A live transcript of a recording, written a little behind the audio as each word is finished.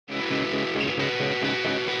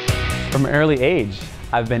From an early age,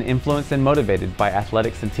 I've been influenced and motivated by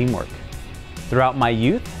athletics and teamwork. Throughout my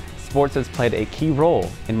youth, sports has played a key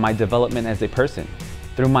role in my development as a person.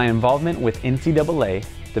 Through my involvement with NCAA,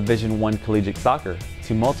 Division I collegiate soccer,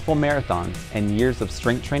 to multiple marathons and years of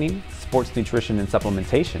strength training, sports nutrition and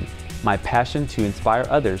supplementation, my passion to inspire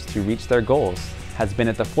others to reach their goals has been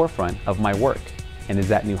at the forefront of my work and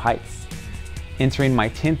is at new heights. Entering my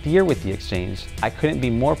 10th year with the Exchange, I couldn't be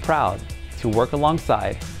more proud to work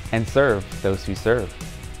alongside and serve those who serve.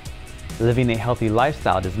 Living a healthy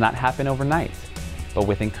lifestyle does not happen overnight, but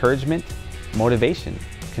with encouragement, motivation,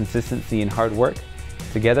 consistency, and hard work,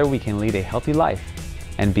 together we can lead a healthy life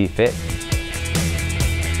and be fit.